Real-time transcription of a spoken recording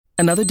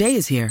Another day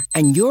is here,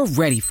 and you're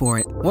ready for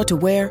it. What to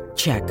wear?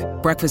 Check.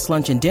 Breakfast,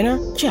 lunch, and dinner?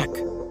 Check.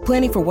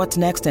 Planning for what's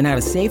next and how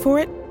to save for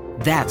it?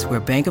 That's where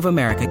Bank of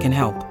America can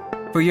help.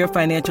 For your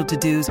financial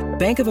to-dos,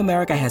 Bank of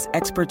America has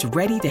experts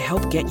ready to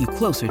help get you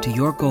closer to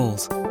your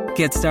goals.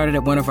 Get started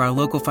at one of our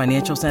local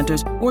financial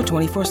centers or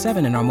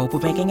 24/7 in our mobile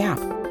banking app.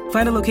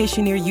 Find a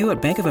location near you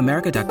at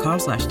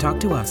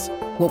bankofamerica.com/talktous.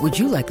 What would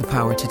you like the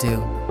power to do?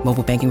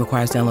 Mobile banking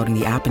requires downloading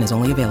the app and is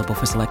only available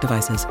for select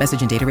devices.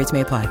 Message and data rates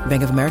may apply.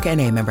 Bank of America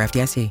N.A., member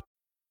FDIC.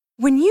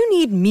 When you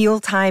need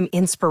mealtime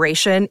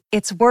inspiration,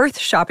 it's worth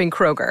shopping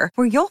Kroger,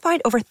 where you'll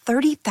find over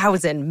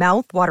 30,000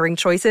 mouth-watering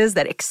choices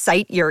that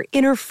excite your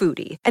inner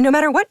foodie. And no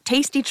matter what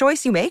tasty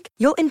choice you make,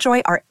 you'll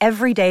enjoy our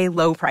everyday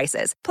low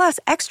prices, plus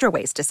extra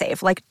ways to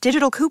save, like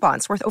digital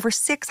coupons worth over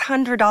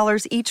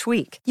 $600 each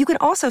week. You can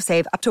also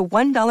save up to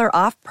 $1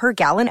 off per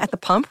gallon at the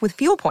pump with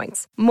fuel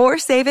points. More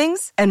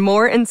savings and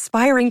more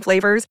inspiring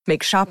flavors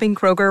make shopping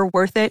Kroger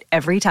worth it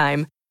every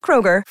time.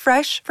 Kroger,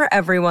 fresh for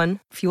everyone.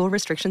 Fuel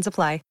restrictions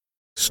apply.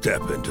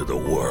 Step into the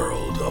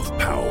world of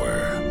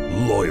power,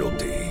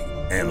 loyalty,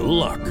 and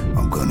luck.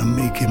 I'm gonna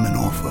make him an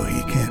offer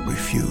he can't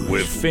refuse.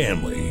 With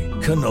family,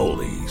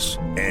 cannolis,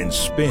 and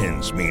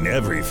spins mean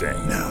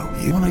everything. Now,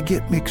 you wanna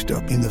get mixed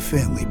up in the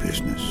family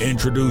business.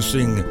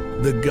 Introducing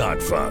The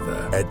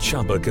Godfather at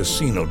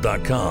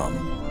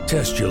ChumbaCasino.com.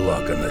 Test your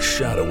luck in the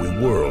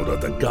shadowy world of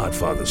The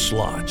Godfather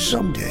slot.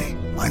 Someday,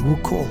 I will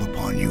call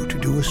upon you to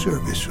do a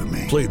service for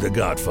me. Play The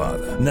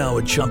Godfather, now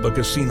at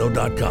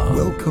ChumbaCasino.com.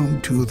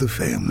 Welcome to the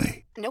family.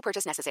 No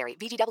purchase necessary.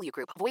 VGW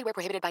Group. Void where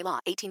prohibited by law.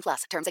 18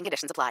 plus. Terms and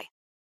conditions apply.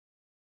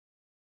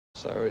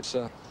 So it's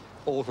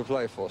all for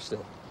play for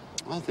still?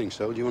 I think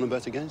so. Do you want to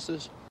bet against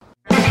us?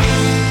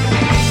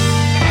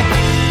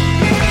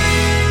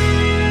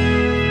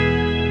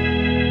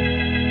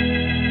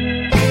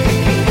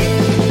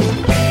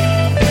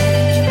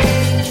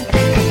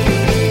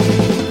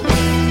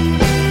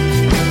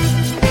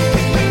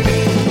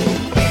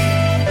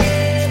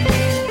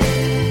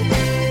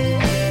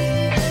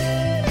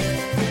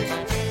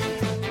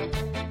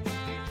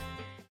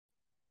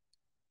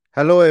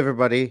 Hello,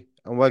 everybody,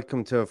 and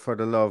welcome to For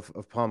the Love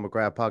of Paul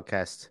McGrath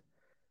podcast.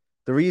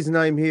 The reason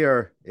I'm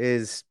here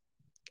is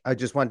I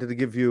just wanted to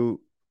give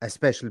you a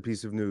special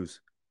piece of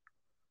news.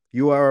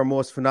 You are our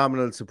most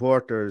phenomenal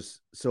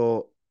supporters,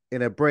 so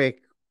in a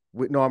break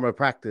with normal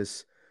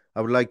practice,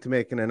 I would like to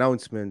make an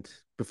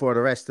announcement before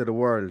the rest of the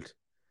world,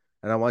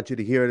 and I want you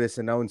to hear this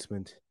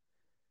announcement.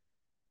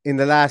 In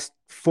the last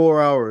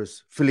 4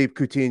 hours, Philippe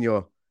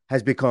Coutinho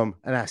has become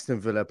an Aston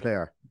Villa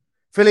player.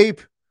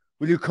 Philippe,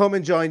 will you come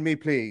and join me,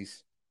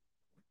 please?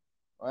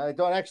 I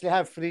don't actually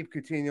have Philippe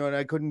Coutinho, and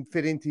I couldn't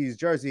fit into his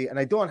jersey, and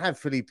I don't have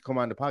Philippe to come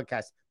on the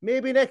podcast.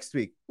 Maybe next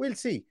week. We'll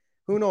see.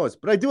 Who knows?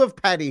 But I do have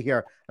Paddy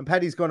here, and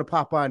Paddy's going to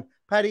pop on.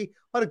 Paddy,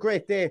 what a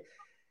great day.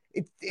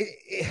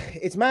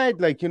 It's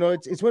mad. Like, you know,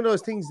 it's one of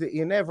those things that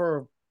you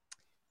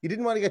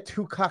didn't want to get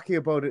too cocky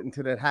about it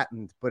until it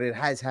happened, but it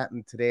has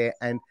happened today,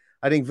 and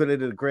I think Villa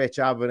did a great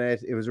job on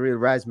it. It was a real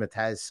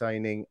razzmatazz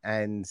signing,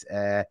 and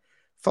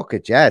fuck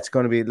it, yeah, it's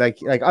going to be like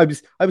I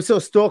was so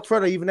stoked for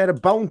it. I even had a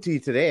bounty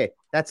today.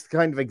 That's the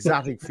kind of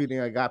exotic feeling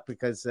I got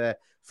because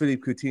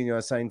Philippe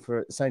Coutinho signed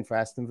for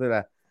Aston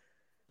Villa.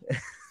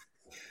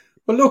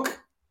 Well, look,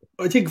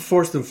 I think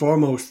first and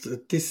foremost,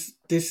 this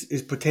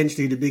is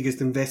potentially the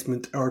biggest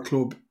investment our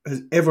club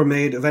has ever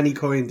made of any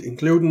kind,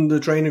 including the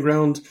training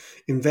ground,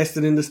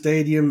 invested in the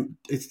stadium.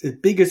 It's the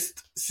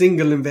biggest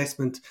single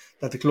investment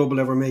that the club will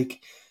ever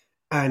make,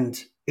 and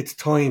it's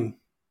time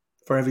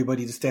for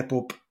everybody to step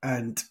up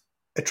and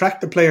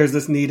attract the players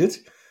that's needed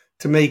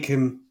to make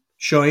him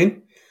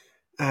shine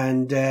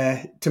and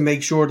to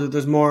make sure that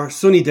there's more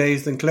sunny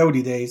days than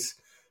cloudy days.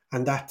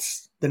 And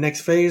that's the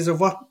next phase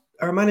of what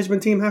our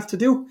management team have to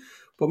do.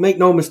 But make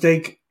no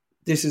mistake,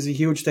 this is a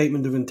huge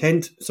statement of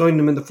intent. Signing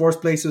him in the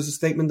first place is a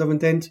statement of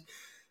intent.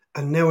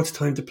 And now it's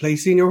time to play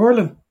senior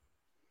hurling.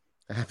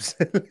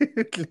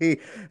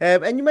 Absolutely.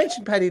 And you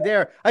mentioned, Paddy,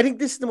 there. I think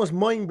this is the most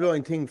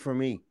mind-blowing thing for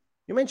me.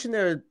 You mentioned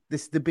there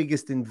this is the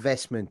biggest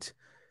investment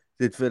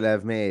that Villa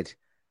have made.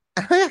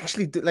 And I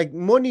actually, like,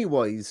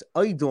 money-wise,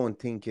 I don't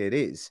think it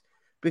is.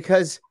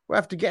 Because we're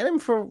after getting him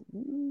for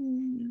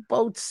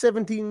about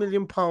 £17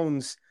 million,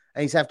 and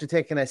he's after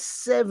taking a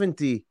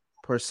 70%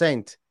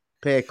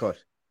 pay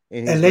cut.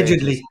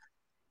 Allegedly.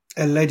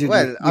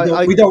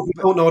 Well, we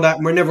don't know that.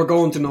 We're never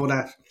going to know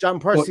that. John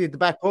Percy at the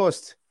back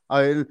post.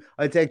 I'll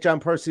take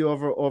John Percy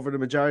over the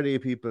majority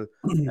of people,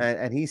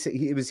 and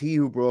it was he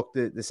who broke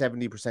the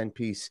 70%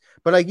 piece.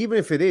 But like, even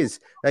if it is,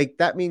 like,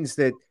 that means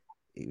that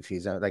if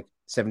he's like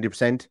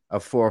 70%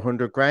 of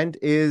 400 grand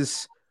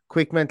is,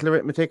 quick mental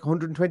arithmetic,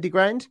 120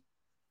 grand.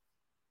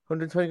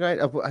 120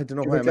 grand. I don't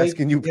know why I'm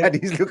asking you, Paddy.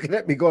 He's looking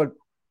at me going.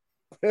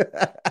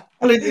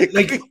 Well,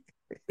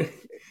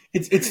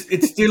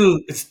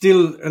 it's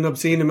still an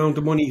obscene amount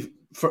of money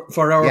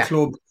for our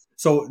club.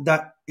 So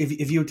that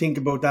if you think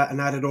about that and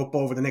add it up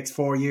over the next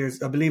 4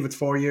 years, I believe it's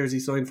 4 years he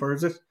signed for,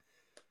 is it?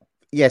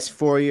 Yes,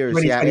 4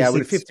 years. Yeah,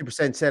 with a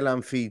 2026. 50%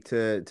 sell-on fee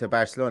to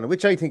Barcelona,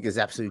 which I think is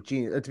absolute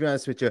genius. To be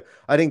honest with you,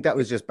 I think that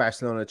was just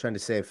Barcelona trying to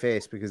save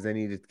face because they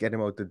needed to get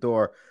him out the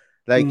door.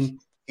 Like,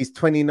 he's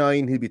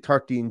 29, he'll be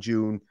 30 in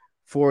June.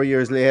 4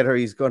 years later,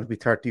 he's going to be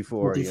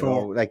 34,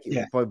 34.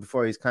 Yeah.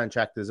 before his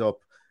contract is up.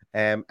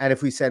 And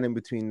if we send him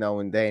between now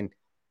and then,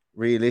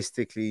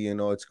 realistically,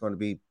 it's going to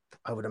be,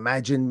 I would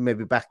imagine,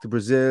 maybe back to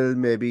Brazil,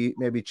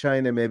 maybe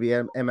China, maybe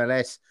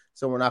MLS.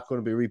 So we're not going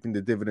to be reaping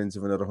the dividends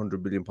of another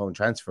 £100 billion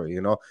transfer,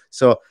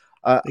 So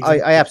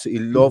Exactly. I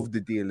absolutely love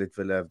the deal that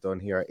Villa have done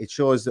here. It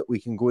shows that we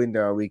can go in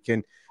there, we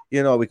can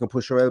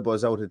push our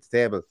elbows out at the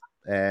table,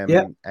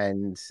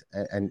 and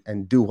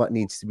do what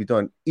needs to be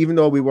done. Even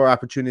though we were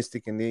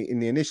opportunistic in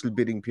the initial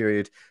bidding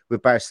period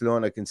with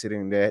Barcelona,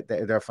 considering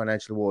their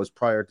financial woes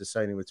prior to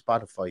signing with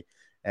Spotify.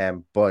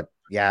 But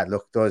yeah,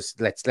 look, let's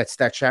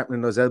start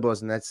sharpening those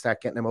elbows and let's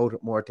start getting them out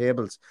at more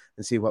tables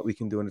and see what we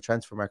can do in the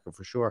transfer market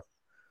for sure.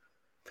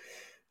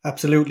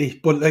 Absolutely.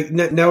 But like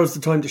now is the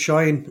time to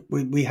shine.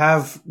 We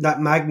have that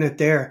magnet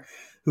there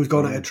who's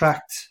going to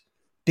attract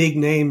big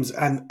names,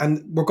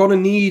 and we're going to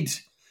need,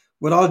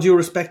 with all due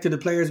respect to the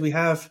players we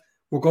have,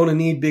 we're going to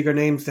need bigger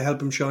names to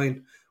help him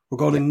shine. We're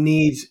going to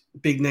need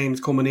big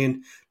names coming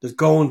in. They're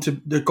going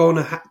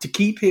to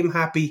keep him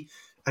happy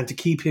and to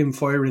keep him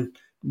firing.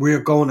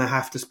 We're going to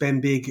have to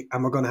spend big,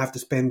 and we're going to have to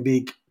spend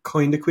big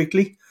kind of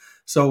quickly.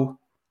 So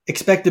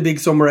expect a big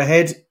summer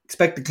ahead.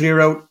 Expect the clear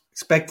out.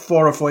 Expect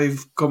 4 or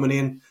 5 coming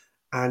in,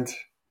 and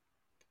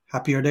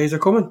happier days are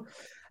coming.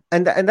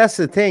 And that's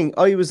the thing.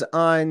 I was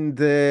on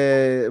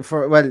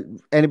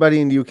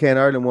anybody in the UK and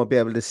Ireland won't be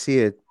able to see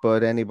it,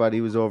 but anybody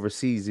who's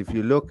overseas, if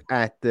you look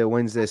at the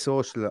Wednesday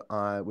Social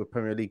with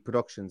Premier League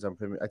Productions I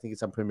think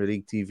it's on Premier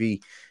League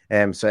TV.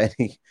 So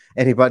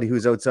anybody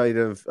who's outside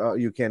of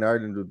UK and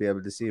Ireland will be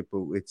able to see it,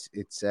 but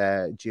it's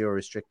geo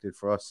restricted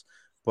for us.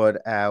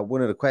 But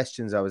one of the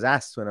questions I was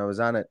asked when I was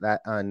on it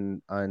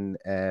on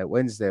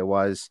Wednesday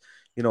was,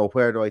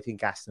 where do I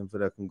think Aston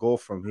Villa can go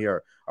from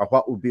here, or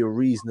what would be a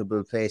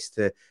reasonable place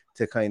to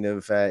kind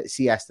of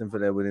see Aston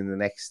Villa within the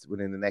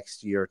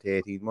next year to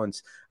 18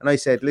 months? And I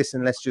said,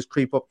 listen, let's just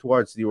creep up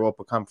towards the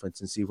Europa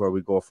Conference and see where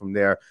we go from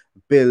there.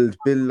 Build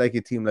like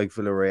a team like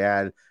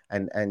Villarreal,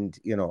 and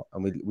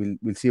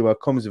we'll see what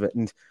comes of it.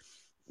 And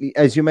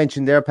as you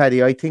mentioned there,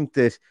 Paddy, I think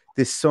that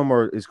this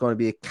summer is going to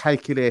be a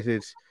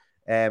calculated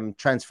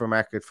transfer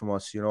market from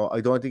us.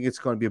 I don't think it's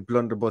going to be a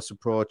blunderbuss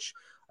approach.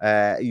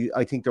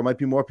 I think there might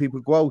be more people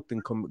go out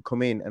than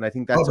come in, and I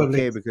think that's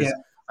okay because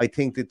I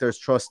think that there's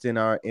trust in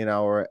our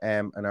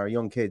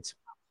young kids,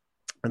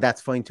 and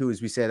that's fine too.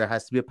 As we say, there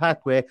has to be a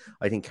pathway.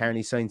 I think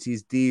Carney signs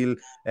his deal.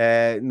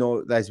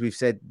 No, as we've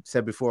said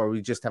before,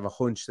 we just have a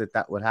hunch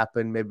that would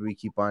happen. Maybe we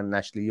keep on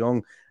Ashley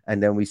Young,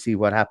 and then we see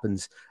what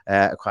happens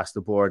across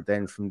the board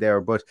then from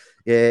there. But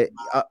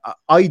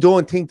I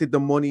don't think that the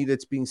money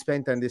that's being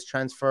spent on this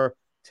transfer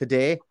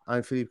today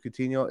on Philippe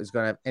Coutinho is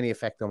going to have any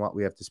effect on what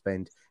we have to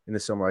spend in the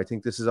summer. I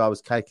think this is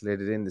always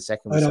calculated in the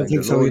second we signed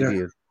the loan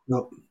deal.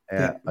 No.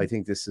 I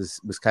think this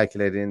was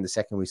calculated in the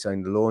second we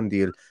signed the loan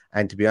deal.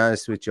 And to be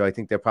honest with you, I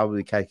think they're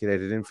probably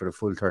calculated in for the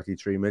full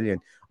 33 million,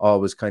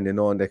 always kind of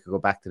knowing they could go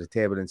back to the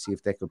table and see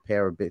if they could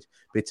pare bits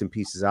and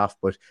pieces off.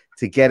 But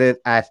to get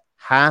it at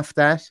half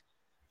that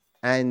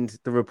and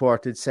the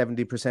reported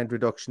 70%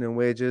 reduction in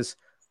wages,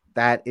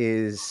 that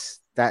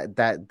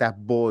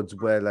bodes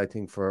well, I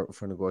think, for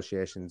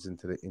negotiations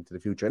into the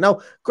future. Now,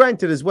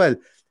 granted as well,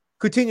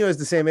 Coutinho is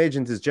the same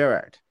agent as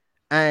Gerrard,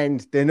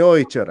 and they know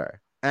each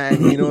other,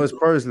 and he knows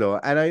Purslow.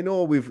 And I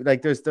know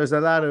there's a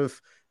lot of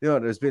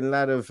there's been a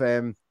lot of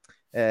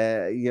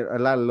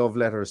love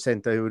letters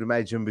sent, I would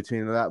imagine,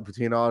 between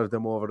all of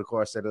them over the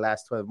course of the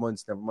last 12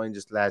 months, never mind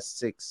just the last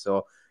 6.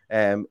 So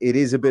it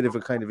is a bit of a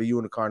kind of a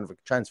unicorn of a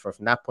transfer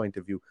from that point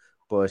of view.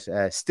 But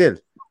still,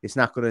 it's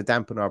not going to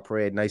dampen our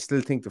parade. And I still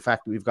think the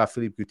fact that we've got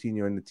Philippe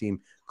Coutinho in the team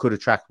could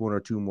attract 1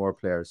 or 2 more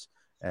players,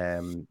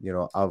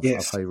 of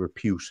high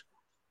repute.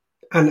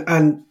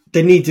 And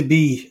they need to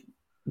be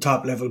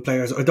top-level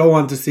players. I don't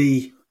want to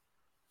see,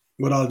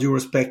 with all due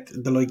respect,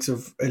 the likes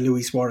of a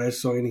Luis Suarez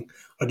signing.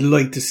 I'd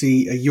like to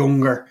see a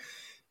younger,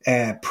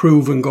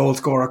 proven goal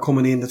scorer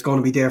coming in that's going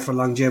to be there for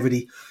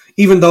longevity.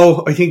 Even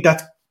though I think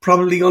that's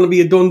probably going to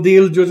be a done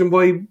deal, judging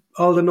by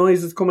all the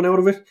noise that's coming out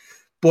of it.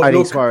 But I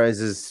think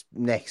Suarez is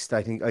next.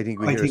 I think we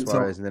hear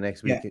Suarez in the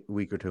next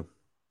week or 2.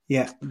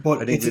 Yeah,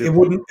 but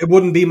it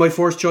wouldn't be my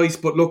first choice.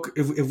 But look,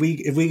 if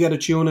we get a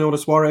tune out of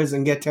Suarez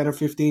and get 10 or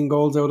 15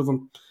 goals out of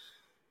him,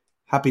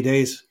 happy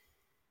days.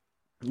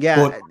 Yeah,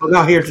 but we're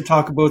not here to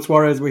talk about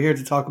Suarez. We're here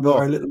to talk about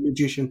our little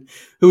magician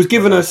who's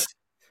given us.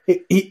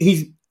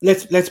 He's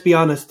let's be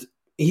honest.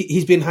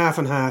 He's been half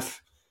and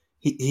half.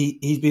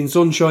 He's been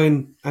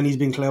sunshine and he's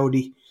been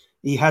cloudy.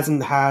 He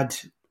hasn't had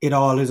it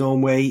all his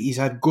own way. He's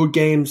had good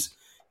games.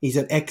 He's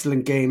had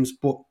excellent games,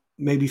 but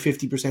maybe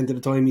 50% of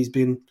the time he's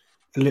been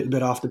a little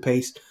bit off the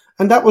pace.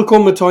 And that will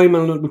come with time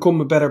and it will come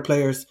with better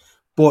players.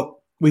 But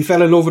we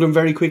fell in love with him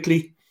very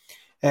quickly.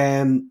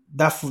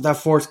 That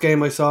first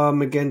game I saw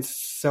him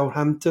against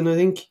Southampton, I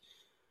think.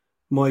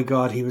 My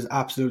God, he was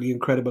absolutely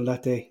incredible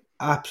that day.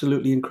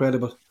 absolutely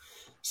incredible.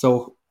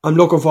 So I'm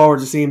looking forward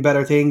to seeing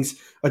better things.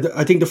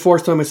 I think the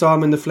first time I saw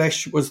him in the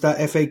flesh was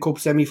that FA Cup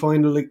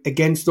semi-final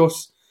against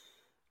us.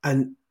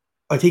 And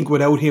I think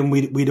without him,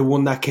 we'd have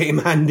won that game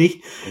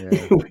handy.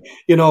 Yeah.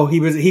 You know, he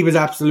was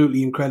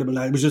absolutely incredible.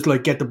 It was just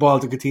like, get the ball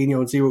to Coutinho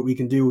and see what we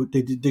can do.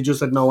 They just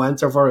had no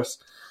answer for us.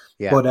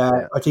 Yeah, but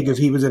I think if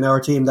he was in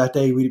our team that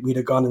day, we'd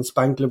have gone and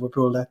spanked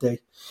Liverpool that day.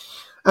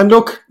 And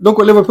look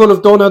what Liverpool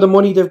have done, how the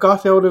money they've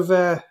got out of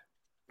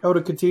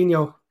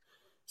Coutinho.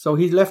 So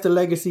he's left a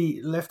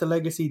legacy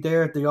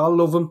there. They all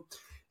love him,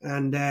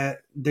 and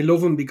they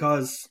love him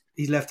because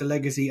he's left a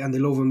legacy, and they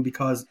love him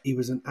because he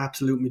was an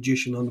absolute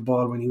magician on the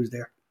ball when he was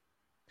there.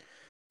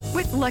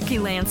 With Lucky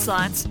Land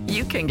Slots,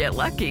 you can get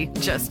lucky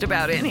just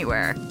about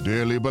anywhere.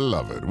 Dearly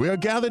beloved, we are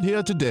gathered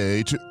here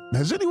today to...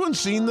 Has anyone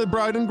seen the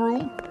bride and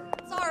groom?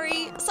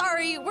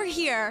 Sorry, we're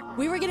here.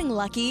 We were getting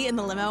lucky in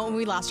the limo and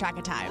we lost track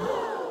of time.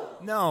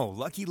 No,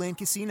 Lucky Land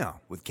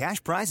Casino, with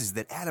cash prizes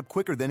that add up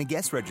quicker than a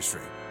guest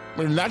registry.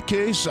 In that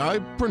case, I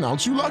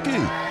pronounce you lucky.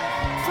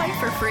 Play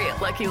for free at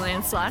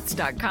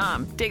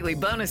LuckyLandSlots.com. Daily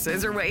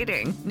bonuses are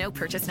waiting. No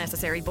purchase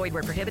necessary. Void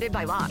where prohibited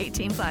by law.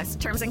 18+.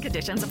 Terms and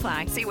conditions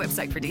apply. See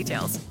website for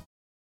details.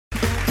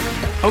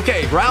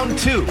 Okay, round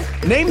 2.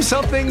 Name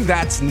something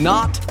that's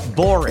not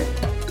boring.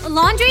 A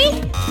laundry?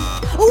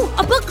 Ooh,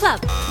 a book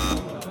club.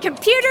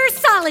 Computer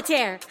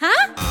solitaire,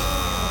 huh?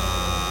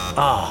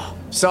 Ah,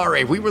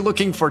 sorry. We were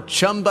looking for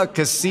Chumba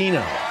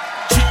Casino.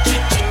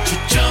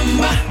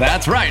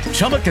 That's right.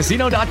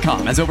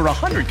 ChumbaCasino.com has over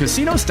 100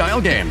 casino-style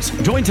games.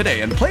 Join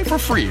today and play for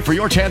free for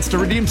your chance to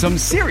redeem some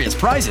serious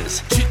prizes.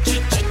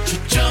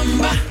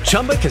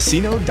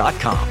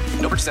 ChumbaCasino.com.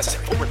 No purchase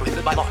necessary. Void where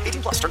prohibited by law.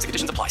 18+. Terms and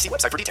conditions apply. See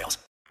website for details.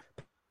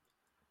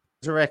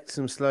 Resurrect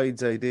some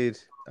slides I did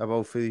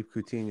about Philippe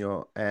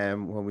Coutinho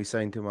when we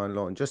signed him on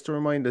loan, just to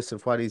remind us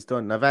of what he's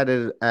done. I've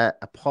added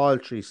a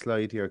paltry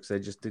slide here because I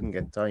just didn't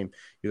get time.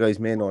 You guys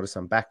may notice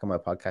I'm back on my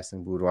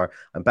podcasting boudoir.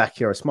 I'm back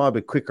here a small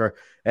bit quicker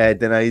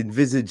than I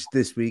envisaged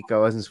this week. I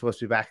wasn't supposed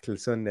to be back till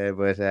Sunday,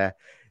 but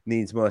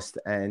needs must,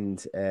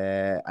 and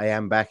I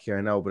am back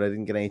here now, but I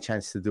didn't get any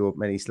chance to do up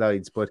many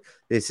slides. But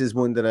this is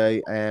one that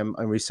I'm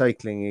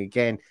recycling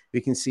again. We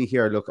can see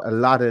here, look, a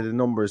lot of the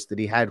numbers that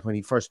he had when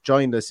he first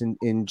joined us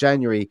in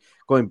January,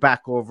 going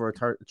back over a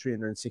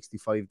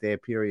 365-day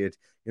period.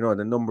 You know,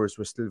 the numbers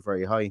were still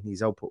very high and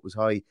his output was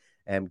high.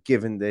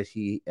 Given that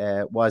he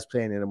was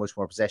playing in a much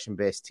more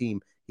possession-based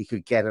team, he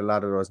could get a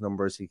lot of those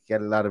numbers. He could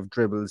get a lot of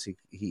dribbles.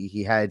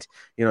 He had,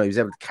 you know, he was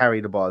able to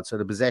carry the ball. So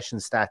the possession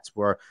stats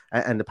were,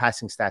 and the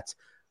passing stats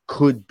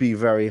could be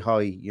very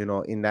high, you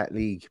know, in that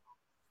league.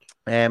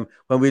 When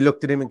we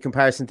looked at him in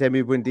comparison to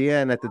Emi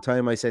Buendia, and at the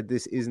time I said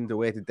this isn't the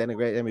way to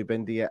denigrate Emi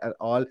Buendia at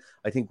all.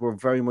 I think we're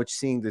very much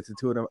seeing that the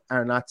two of them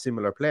are not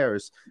similar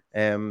players.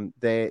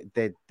 They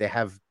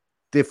have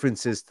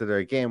differences to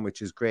their game,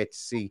 which is great to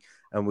see,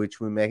 and which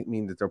will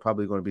mean that they're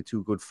probably going to be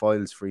two good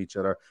foils for each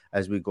other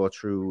as we go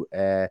through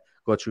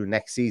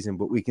next season.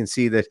 But we can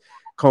see that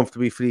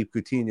comfortably Philippe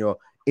Coutinho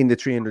in the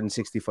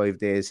 365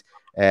 days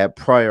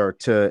prior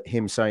to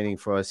him signing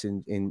for us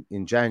in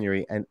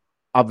January. And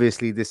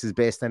obviously this is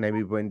based on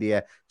Emi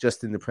Buendia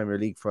just in the Premier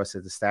League for us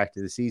at the start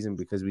of the season,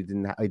 because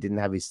I didn't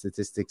have his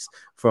statistics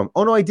from...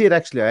 Oh no, I did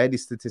actually. I had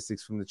his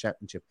statistics from the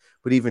Championship.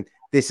 But even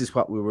this is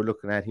what we were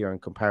looking at here in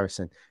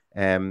comparison.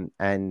 And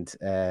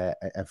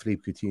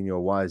Philippe Coutinho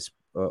was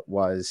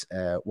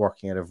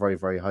working at a very,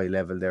 very high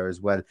level there as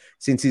well.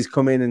 Since he's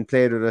come in and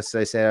played with us,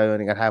 I said I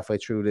only got halfway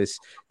through this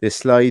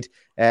slide.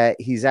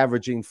 He's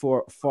averaging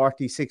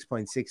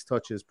 46.6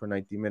 touches per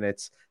 90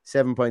 minutes,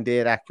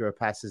 7.8 accurate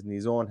passes in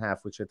his own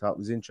half, which I thought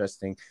was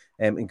interesting,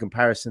 in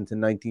comparison to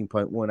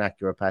 19.1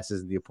 accurate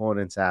passes in the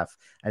opponent's half.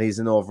 And he's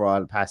an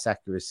overall pass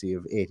accuracy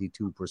of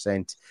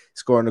 82%,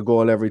 scoring a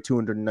goal every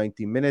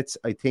 290 minutes.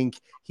 I think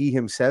he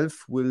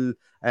himself will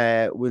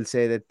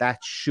say that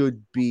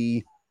should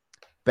be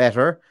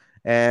better.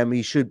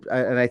 He should,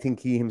 and I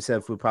think he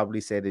himself will probably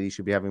say that he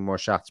should be having more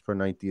shots per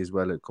 90 as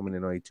well, coming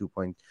in only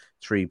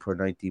 2.3 per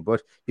 90.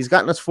 But he's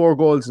gotten us 4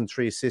 goals and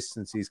 3 assists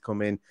since he's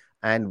come in,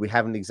 and we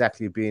haven't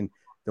exactly been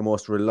the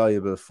most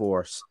reliable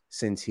force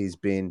since he's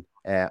been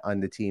on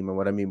the team. And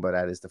what I mean by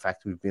that is the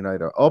fact we've been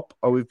either up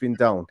or we've been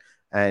down.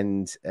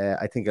 And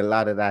I think a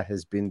lot of that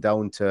has been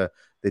down to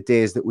the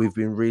days that we've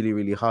been really,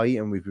 really high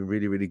and we've been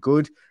really, really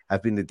good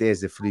have been the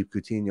days that Philippe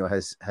Coutinho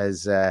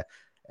has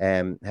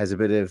a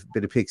bit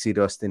of pixie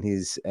dust in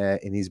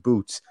his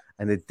boots,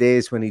 and the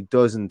days when he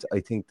doesn't, I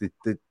think that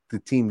the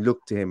team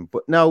look to him.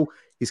 But now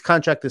his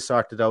contract is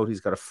sorted out.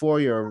 He's got a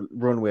 4-year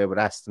runway with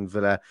Aston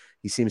Villa.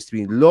 He seems to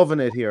be loving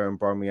it here in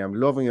Birmingham,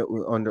 loving it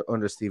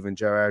under Steven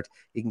Gerrard.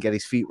 He can get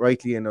his feet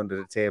rightly in under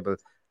the table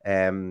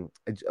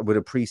with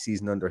a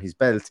pre-season under his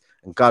belt,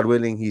 and God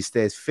willing he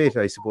stays fit,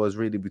 I suppose,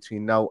 really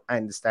between now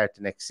and the start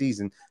of next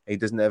season. He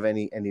doesn't have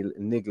any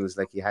niggles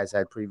like he has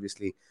had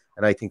previously,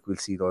 and I think we'll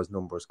see those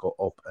numbers go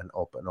up and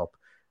up and up.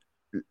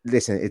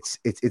 Listen, it's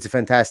a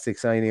fantastic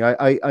signing.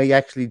 I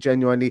actually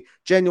genuinely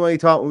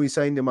thought when we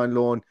signed him on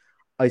loan,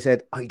 I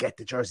said I'll get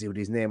the jersey with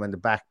his name on the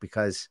back,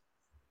 because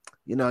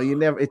you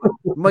never it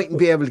mightn't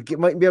be able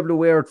to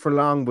wear it for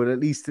long, but at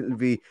least it'll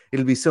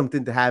be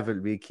something to have.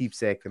 It'll be a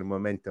keepsake and a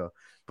memento.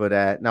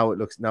 But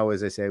now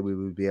as I say, we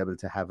will be able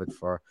to have it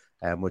for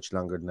much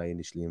longer than I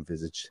initially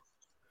envisaged.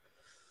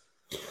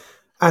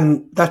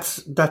 And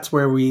that's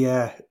where we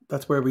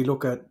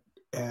look at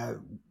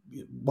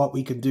what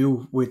we can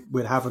do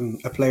with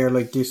having a player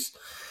like this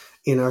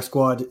in our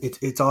squad.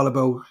 It's all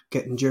about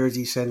getting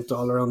jerseys sent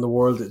all around the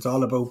world. It's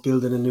all about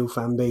building a new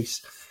fan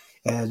base.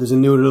 There's a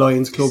new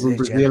Lions club in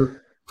Brazil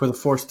for the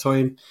first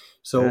time.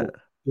 So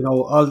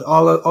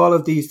all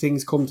of these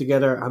things come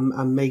together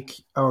and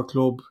make our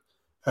club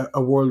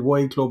a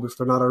worldwide club if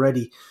they're not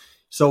already.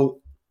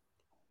 So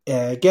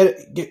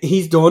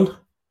he's done.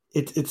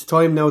 It's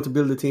time now to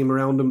build a team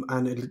around him,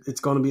 and it's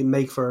going to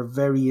make for a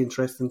very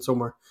interesting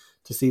summer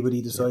to see what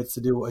he decides to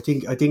do. I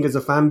think as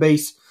a fan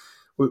base,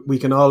 we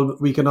can all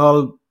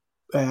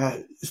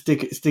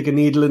stick a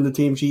needle in the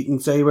team sheet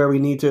and say where we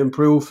need to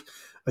improve.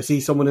 I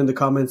see someone in the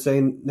comments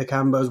saying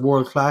Nakamba is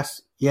world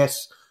class.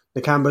 Yes,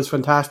 Nakamba is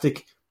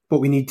fantastic, but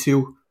we need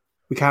two.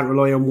 We can't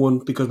rely on one,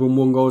 because when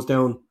one goes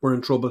down, we're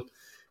in trouble.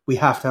 We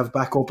have to have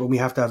backup, and we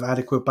have to have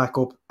adequate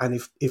backup. And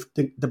if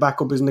the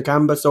backup is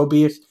Nakamba, so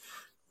be it.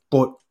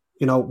 But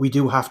we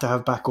do have to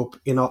have backup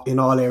in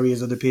all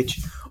areas of the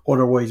pitch.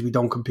 Otherwise, we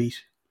don't compete.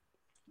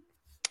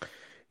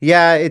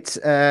 Yeah,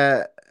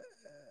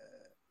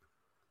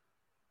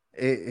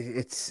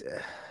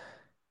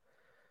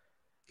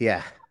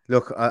 yeah.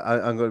 Look,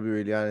 I'm going to be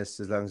really honest.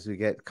 As long as we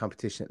get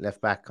competition at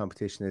left back,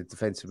 competition at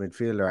defensive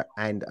midfielder,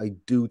 and I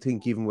do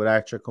think even with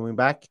Archer coming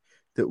back,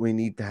 that we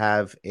need to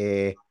have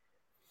a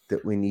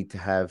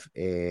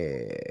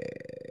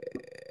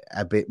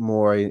bit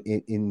more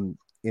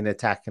in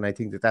attack, and I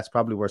think that's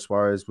probably where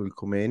Suarez will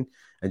come in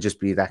and just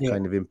be that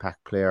kind of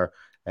impact player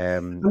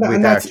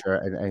with Archer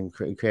and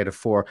create a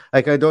four.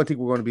 Like, I don't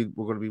think we're going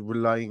to be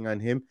relying on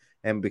him,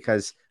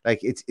 because like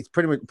it's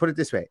pretty much, put it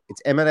this way,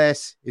 it's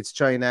MLS, it's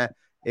China,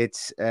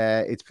 it's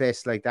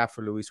places like that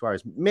for Luis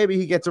Suarez. Maybe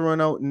he gets a run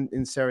out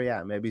in Serie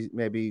A.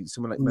 Maybe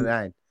someone like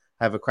Milan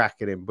have a crack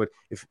at him. But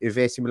if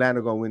AC Milan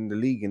are going to win the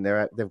league and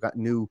they've got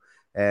new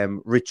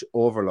rich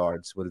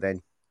overlords, well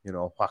then,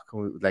 what can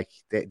we, like,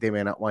 they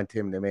may not want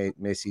him. They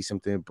may see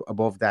something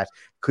above that.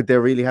 Could they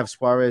really have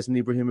Suarez and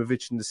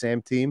Ibrahimovic in the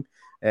same team?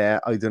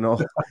 I don't know.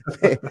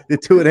 The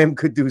two of them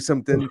could do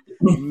something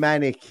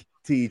manic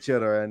to each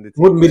other. And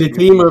wouldn't be the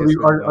team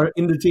or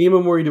in the team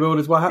I'm worried about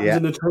is what happens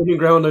in the training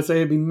ground. I say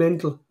it'd be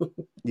mental.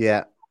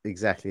 Yeah,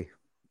 exactly.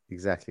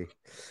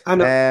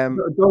 And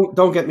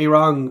don't get me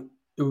wrong.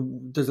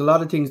 There's a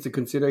lot of things to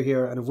consider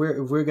here, and if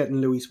we're getting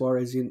Luis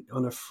Suarez in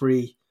on a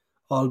free,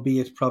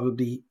 albeit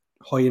probably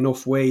high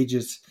enough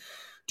wages,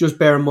 just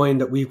bear in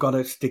mind that we've got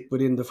to stick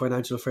within the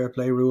financial fair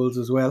play rules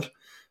as well.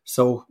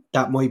 So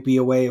that might be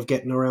a way of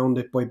getting around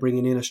it by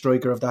bringing in a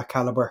striker of that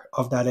caliber,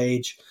 of that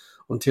age,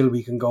 until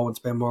we can go and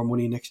spend more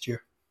money next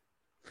year.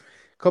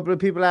 A couple of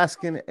people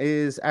asking,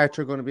 is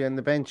Archer going to be on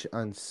the bench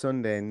on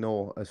Sunday?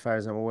 No, as far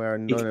as I'm aware,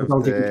 none of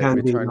the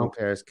returning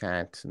players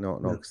can't. No,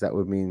 because that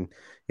would mean,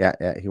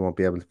 he won't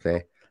be able to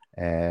play.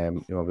 He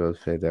won't be able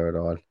to play there at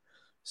all.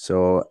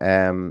 So,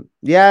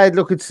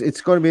 look,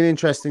 it's going to be an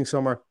interesting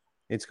summer.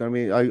 It's going to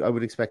be, I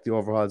would expect the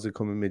overhauls will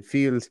come in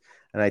midfield,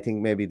 and I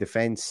think maybe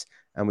defence,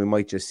 and we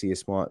might just see a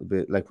small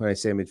bit, like when I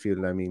say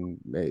midfield, I mean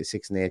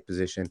 6 and 8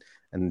 position,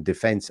 and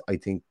defence, I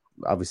think,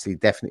 obviously,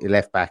 definitely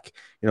left back.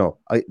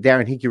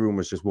 Darren Hickey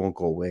rumours just won't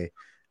go away.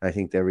 I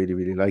think they really,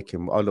 really like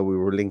him. Although we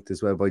were linked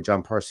as well by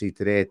John Percy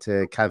today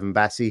to Calvin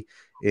Bassey,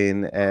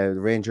 in the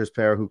Rangers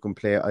player who can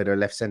play either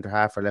left centre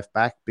half or left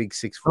back. Big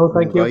 6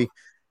 foot guy.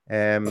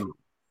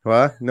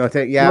 What? No,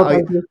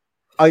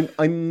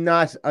 I'm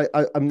not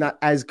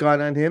as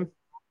gone on him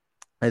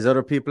as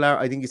other people are.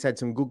 I think he's had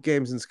some good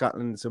games in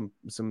Scotland, some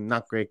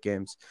not great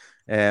games.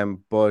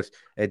 But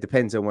it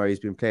depends on where he's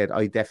been played.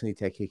 I definitely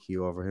take Hickey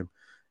over him.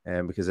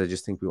 Because I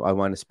just think I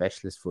want a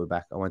specialist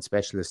fullback. I want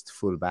specialist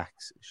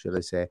fullbacks, should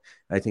I say.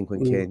 I think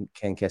when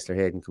Ken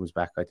Kessler-Hayden comes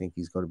back, I think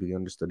he's going to be the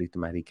understudy to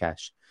Matty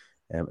Cash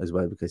as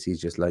well, because he's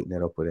just lighting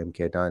it up with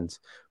MK Dons.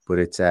 But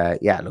it's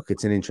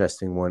it's an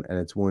interesting one, and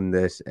it's one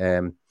that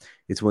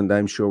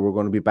I'm sure we're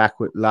going to be back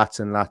with lots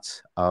and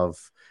lots of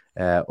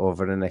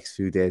over the next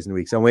few days and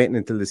weeks. I'm waiting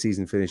until the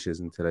season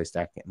finishes until I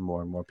start getting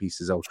more and more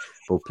pieces out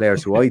about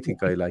players who I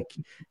think I like.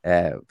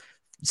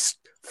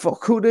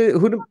 Fuck who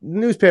the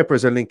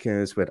newspapers are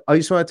linking us with. I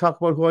just want to talk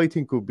about who I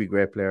think would be a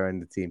great player in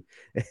the team.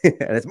 And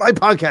it's my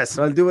podcast,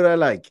 so I'll do what I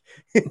like.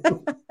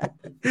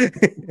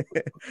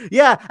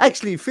 Yeah,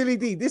 actually, Philly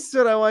D, this is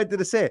what I wanted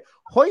to say.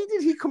 Why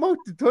did he come out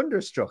to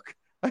Thunderstruck?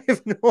 I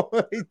have no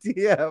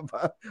idea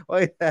about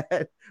why he came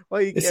out.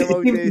 It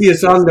seems to be a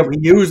song that we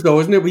use,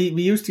 though, isn't it? We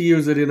used to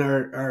use it in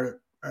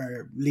our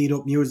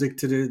lead-up music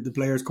to the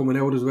players coming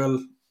out as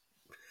well,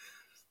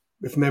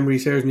 if memory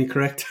serves me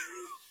correct.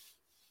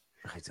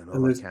 I don't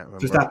know. I can't remember.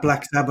 There's that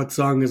Black Sabbath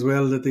song as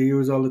well that they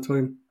use all the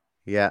time.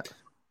 Yeah.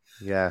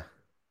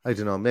 I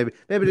don't know. Maybe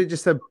they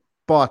just had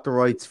bought the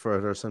rights for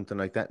it or something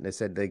like that, and they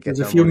said they get. There's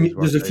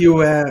a few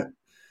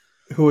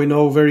who I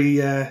know very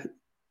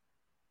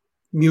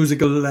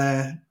musical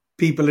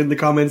people in the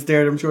comments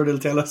there. I'm sure they'll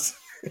tell us.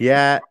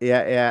 Yeah.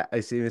 I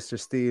see Mr.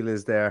 Steele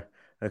is there.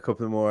 And a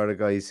couple more other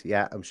guys.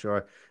 Yeah, I'm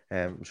sure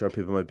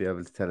people might be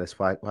able to tell us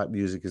what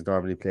music is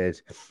normally played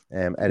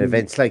at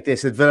events like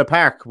this at Villa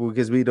Park,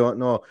 because we don't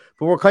know.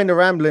 But we're kind of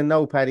rambling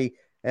now, Paddy.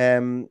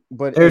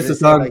 But there's the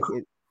song.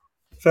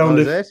 Found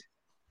it.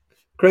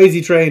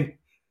 Crazy Train.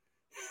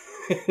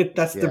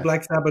 That's the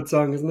Black Sabbath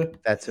song, isn't it?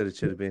 That's what it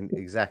should have been.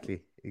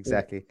 Exactly.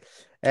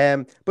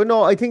 But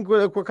no, I think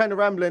we're kind of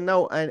rambling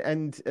now,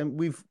 and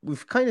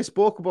we've kind of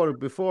spoke about it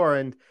before,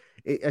 and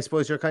I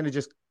suppose you're kind of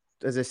just,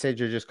 as I said,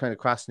 you're just kind of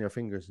crossing your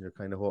fingers and you're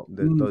kind of hoping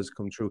that it does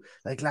come true.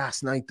 Like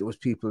last night, there was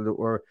people that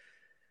were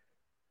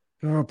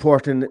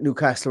reporting that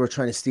Newcastle were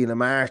trying to steal a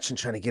march and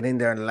trying to get in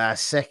there in the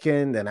last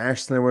second, and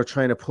Arsenal were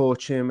trying to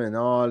poach him and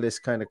all this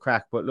kind of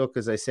crack. But look,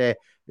 as I say,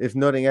 if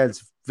nothing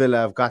else, Villa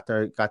have got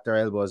their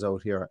elbows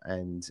out here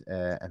and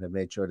have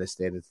made sure they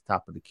stayed at the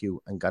top of the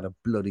queue and got a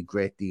bloody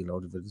great deal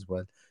out of it as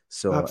well.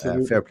 So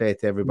fair play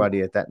to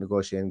everybody at that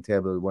negotiating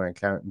table wearing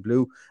claret and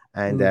blue,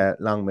 and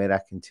long may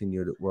that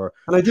continue.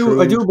 And I do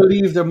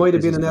believe there might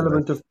have been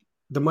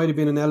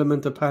an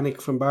element of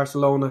panic from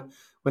Barcelona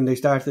when they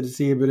started to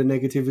see a bit of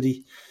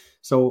negativity.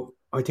 So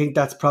I think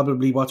that's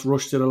probably what's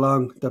rushed it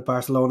along, that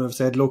Barcelona have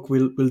said, look,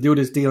 we'll do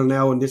this deal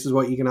now and this is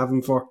what you can have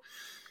him for.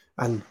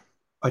 And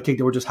I think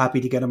they were just happy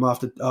to get him off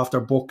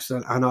their books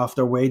and off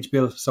their wage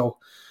bill. So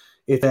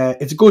it's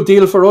a good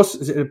deal for us.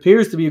 It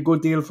appears to be a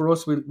good deal for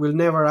us. We'll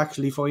never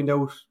actually find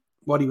out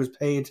what he was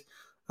paid,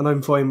 and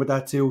I'm fine with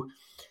that too.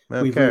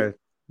 Okay.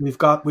 We've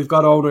got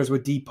owners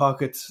with deep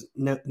pockets.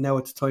 Now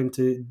it's time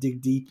to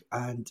dig deep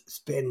and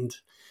spend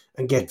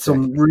and get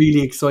some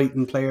really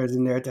exciting players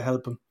in there to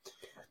help him.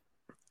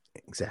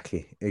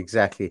 Exactly.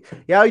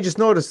 Yeah, I just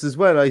noticed as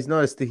well. I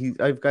noticed that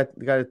I've got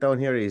it down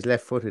here. He's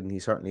left-footed, and he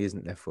certainly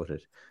isn't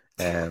left-footed.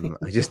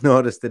 I just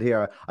noticed it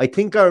here. I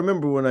think I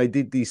remember when I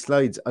did these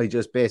slides, I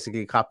just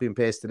basically copy and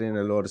pasted in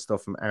a load of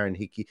stuff from Aaron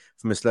Hickey,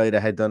 from a slide I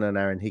had done on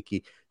Aaron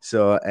Hickey.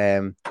 So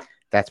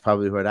that's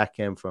probably where that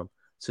came from.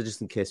 So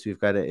just in case we've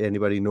got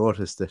anybody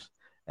noticed it,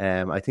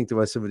 I think there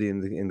was somebody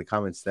in the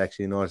comments that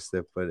actually noticed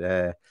it.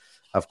 But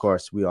of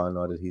course, we all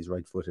know that he's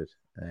right-footed.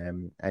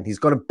 And he's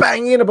going to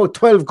bang in about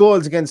 12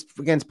 goals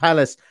against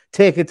Palace,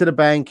 take it to the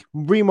bank,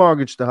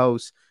 remortgage the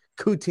house.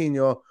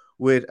 Coutinho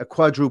with a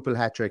quadruple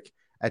hat-trick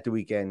at the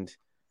weekend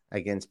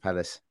against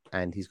Palace,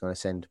 and he's going to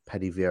send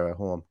Paddy Vieira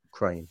home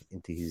crying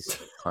into his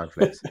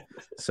cornflakes.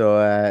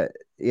 So,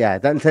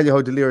 that'll tell you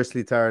how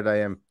deliriously tired I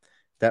am.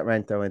 That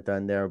rant I went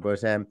on there.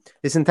 But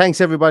listen,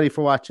 thanks everybody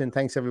for watching.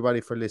 Thanks everybody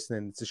for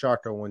listening. It's a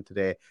shorter one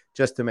today,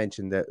 just to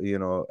mention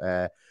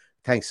that,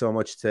 thanks so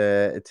much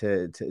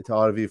to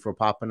all of you for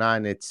popping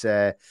on. It's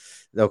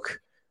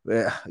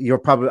you're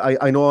probably,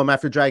 I know I'm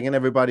after dragging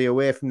everybody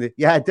away from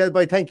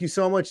Delboy, thank you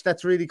so much.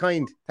 That's really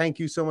kind. Thank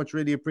you so much.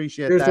 Really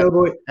appreciate that.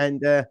 Delboy.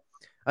 And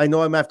I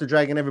know I'm after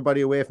dragging everybody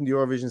away from the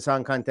Eurovision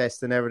Song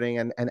Contest and everything,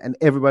 and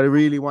everybody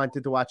really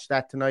wanted to watch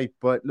that tonight.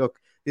 But look,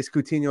 this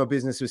Coutinho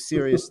business was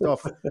serious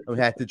stuff, and we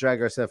had to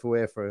drag ourselves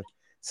away for it.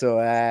 So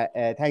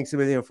thanks a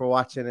million for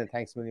watching, and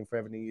thanks a million for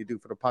everything you do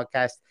for the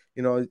podcast.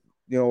 You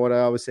know what I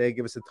always say,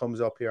 give us a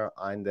thumbs up here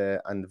on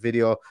the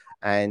video,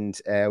 and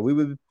we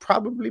will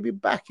probably be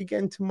back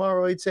again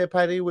tomorrow, I'd say,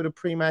 Paddy, with a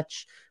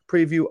pre-match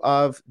preview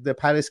of the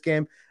Palace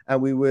game,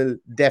 and we will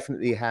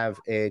definitely have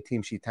a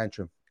team sheet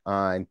tantrum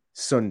on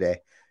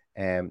Sunday,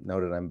 now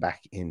that I'm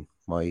back in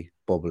my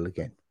bubble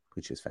again,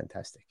 which is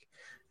fantastic.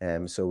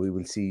 So we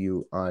will see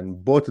you on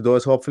both of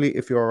those, hopefully,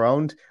 if you're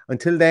around.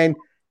 Until then,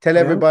 tell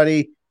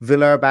everybody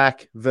Villa are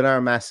back, Villa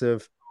are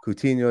massive,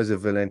 Coutinho is a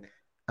villain,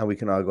 and we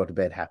can all go to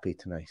bed happy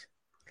tonight.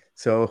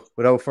 So,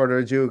 without further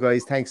ado,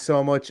 guys, thanks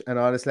so much. And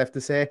all that's left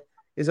to say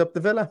is up the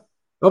Villa.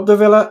 Up the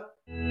Villa.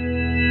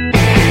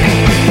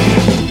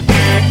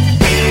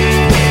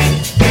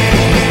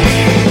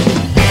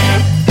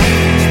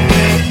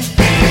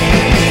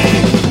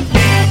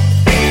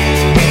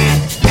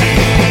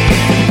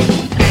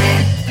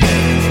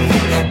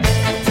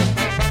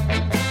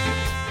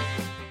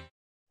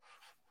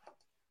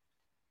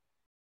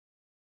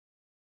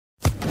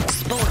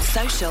 Sports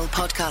Social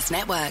Podcast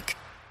Network.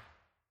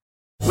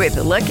 With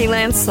the Lucky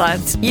Land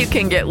Slots, you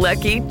can get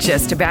lucky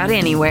just about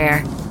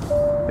anywhere.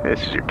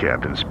 This is your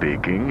captain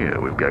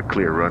speaking. We've got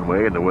clear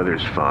runway and the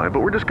weather's fine,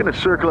 but we're just going to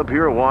circle up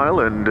here a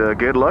while and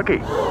get lucky.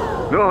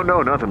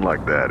 No, nothing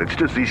like that. It's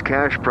just these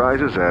cash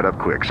prizes add up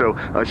quick. So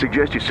I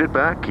suggest you sit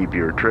back, keep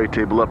your tray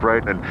table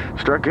upright, and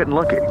start getting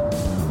lucky.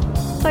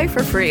 Play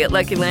for free at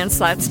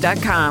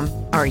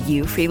LuckyLandSlots.com. Are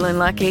you feeling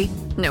lucky?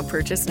 No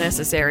purchase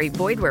necessary.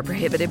 Void where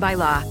prohibited by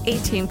law.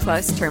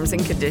 18+ terms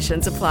and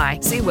conditions apply.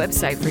 See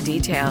website for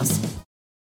details.